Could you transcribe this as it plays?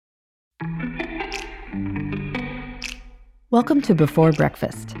Welcome to Before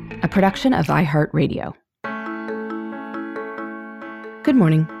Breakfast, a production of iHeartRadio. Good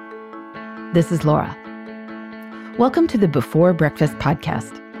morning. This is Laura. Welcome to the Before Breakfast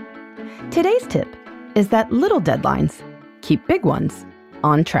podcast. Today's tip is that little deadlines keep big ones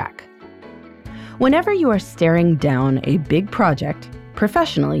on track. Whenever you are staring down a big project,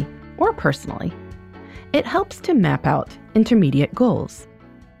 professionally or personally, it helps to map out intermediate goals.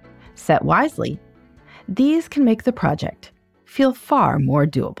 Set wisely, these can make the project feel far more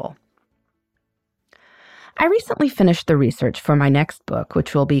doable. I recently finished the research for my next book,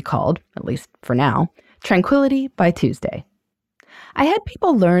 which will be called, at least for now, Tranquility by Tuesday. I had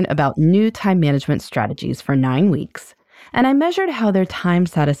people learn about new time management strategies for 9 weeks, and I measured how their time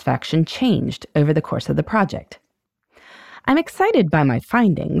satisfaction changed over the course of the project. I'm excited by my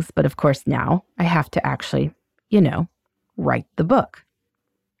findings, but of course now I have to actually, write the book.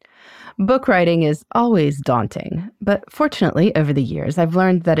 Book writing is always daunting, but fortunately, over the years, I've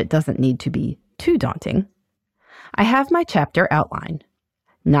learned that it doesn't need to be too daunting. I have my chapter outline,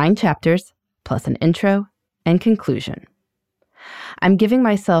 9 chapters, plus an intro and conclusion. I'm giving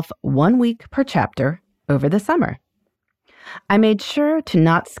myself 1 week per chapter over the summer. I made sure to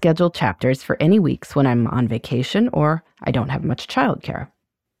not schedule chapters for any weeks when I'm on vacation or I don't have much childcare.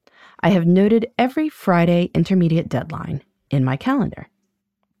 I have noted every Friday intermediate deadline in my calendar.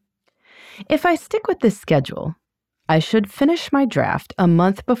 If I stick with this schedule, I should finish my draft a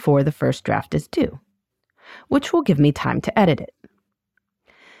month before the first draft is due, which will give me time to edit it.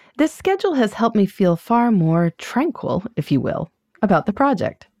 This schedule has helped me feel far more tranquil, if you will, about the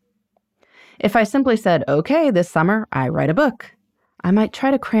project. If I simply said, okay, this summer I write a book, I might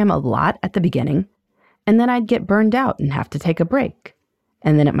try to cram a lot at the beginning, and then I'd get burned out and have to take a break,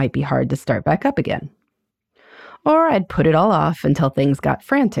 and then it might be hard to start back up again. Or I'd put it all off until things got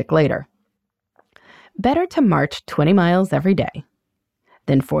frantic later. Better to march 20 miles every day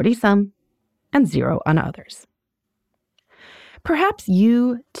than 40 some and 0 on others. Perhaps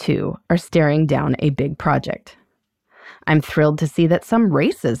you, too, are staring down a big project. I'm thrilled to see that some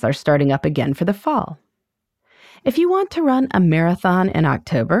races are starting up again for the fall. If you want to run a marathon in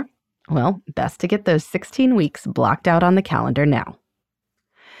October, well, best to get those 16 weeks blocked out on the calendar now.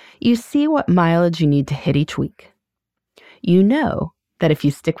 You see what mileage you need to hit each week. You know that if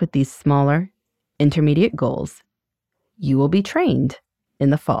you stick with these smaller, intermediate goals, you will be trained in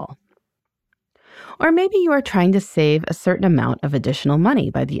the fall. Or maybe you are trying to save a certain amount of additional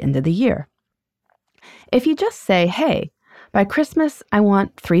money by the end of the year. If you just say, hey, by Christmas, I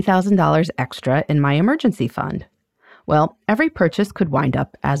want $3,000 extra in my emergency fund. Well, every purchase could wind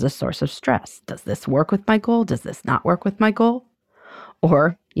up as a source of stress. Does this work with my goal? Does this not work with my goal?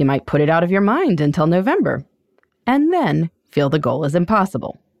 Or you might put it out of your mind until November, and then feel the goal is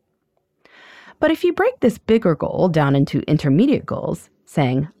impossible. But if you break this bigger goal down into intermediate goals,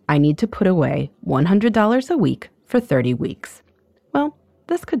 saying, I need to put away $100 a week for 30 weeks, well,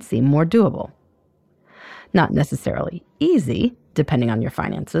 this could seem more doable. Not necessarily easy, depending on your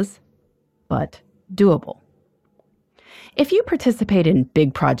finances, but doable. If you participate in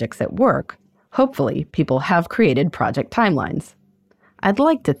big projects at work, hopefully people have created project timelines. I'd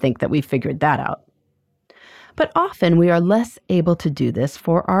like to think that we figured that out. But often we are less able to do this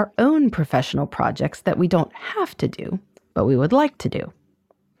for our own professional projects that we don't have to do, but we would like to do.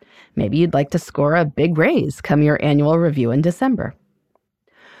 Maybe you'd like to score a big raise come your annual review in December.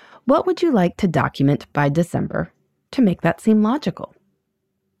 What would you like to document by December to make that seem logical?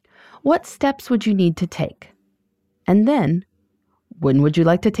 What steps would you need to take? And then, when would you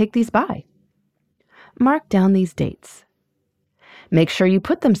like to take these by? Mark down these dates. Make sure you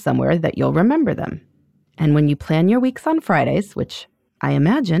put them somewhere that you'll remember them. And when you plan your weeks on Fridays, which I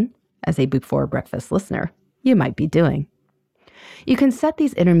imagine, as a Before Breakfast listener, you might be doing, you can set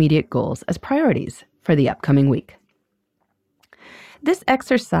these intermediate goals as priorities for the upcoming week. This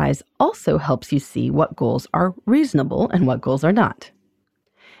exercise also helps you see what goals are reasonable and what goals are not.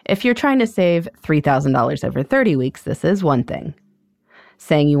 If you're trying to save $3,000 over 30 weeks, this is one thing.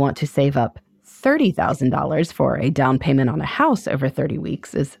 Saying you want to save up $30,000 for a down payment on a house over 30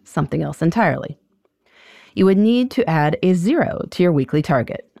 weeks is something else entirely. You would need to add a 0 to your weekly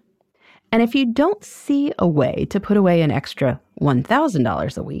target. And if you don't see a way to put away an extra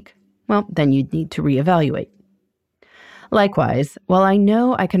 $1,000 a week, well, then you'd need to reevaluate. Likewise, while I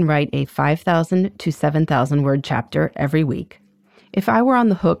know I can write a 5,000 to 7,000 word chapter every week, if I were on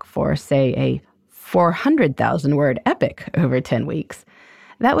the hook for, say, a 400,000 word epic over 10 weeks,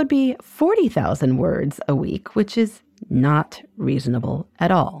 that would be 40,000 words a week, which is not reasonable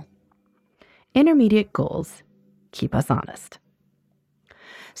at all. Intermediate goals keep us honest.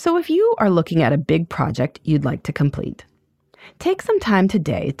 So if you are looking at a big project you'd like to complete, take some time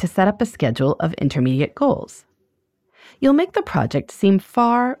today to set up a schedule of intermediate goals. You'll make the project seem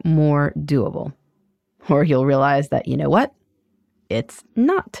far more doable. Or you'll realize that, you know what? It's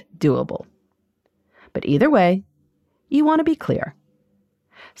not doable. But either way, you want to be clear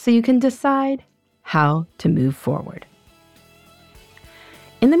so you can decide how to move forward.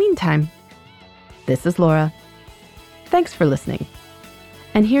 In the meantime, this is Laura. Thanks for listening.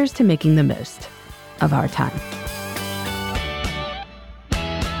 And here's to making the most of our time.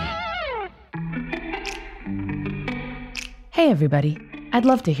 Hey, everybody. I'd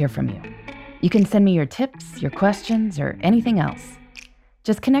love to hear from you. You can send me your tips, your questions, or anything else.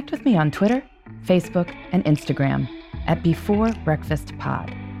 Just connect with me on Twitter, Facebook, and Instagram at Before Breakfast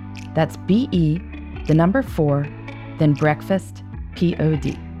Pod. That's BE4, then breakfast,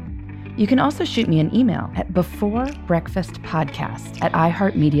 POD. You can also shoot me an email at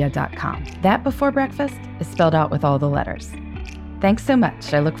beforebreakfastpodcast@iheartmedia.com. That Before Breakfast is spelled out with all the letters. Thanks so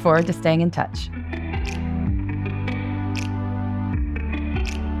much. I look forward to staying in touch.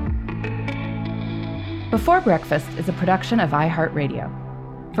 Before Breakfast is a production of iHeartRadio.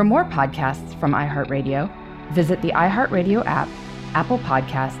 For more podcasts from iHeartRadio, visit the iHeartRadio app, Apple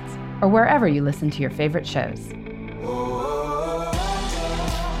Podcasts, or wherever you listen to your favorite shows.